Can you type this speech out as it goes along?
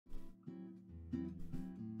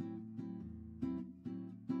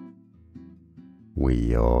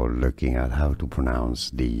We are looking at how to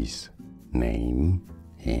pronounce this name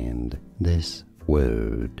and this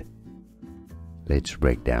word. Let's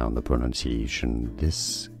break down the pronunciation.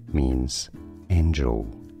 This means angel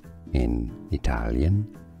in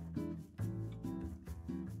Italian.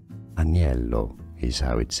 Aniello is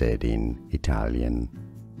how it's said in Italian.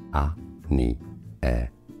 Aniello.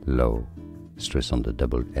 Stress on the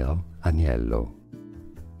double L. Aniello.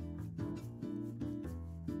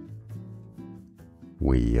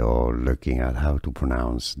 We are looking at how to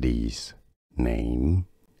pronounce this name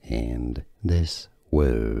and this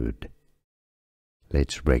word.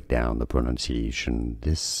 Let's break down the pronunciation.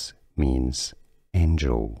 This means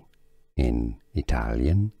angel in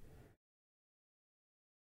Italian.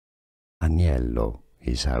 Aniello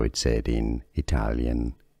is how it's said in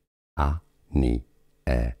Italian. Aniello.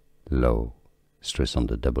 Stress on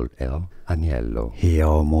the double L. Aniello. Here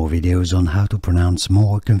are more videos on how to pronounce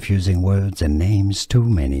more confusing words and names too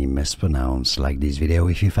many mispronounced. Like this video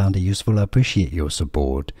if you found it useful. I appreciate your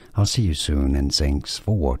support. I'll see you soon and thanks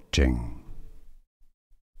for watching.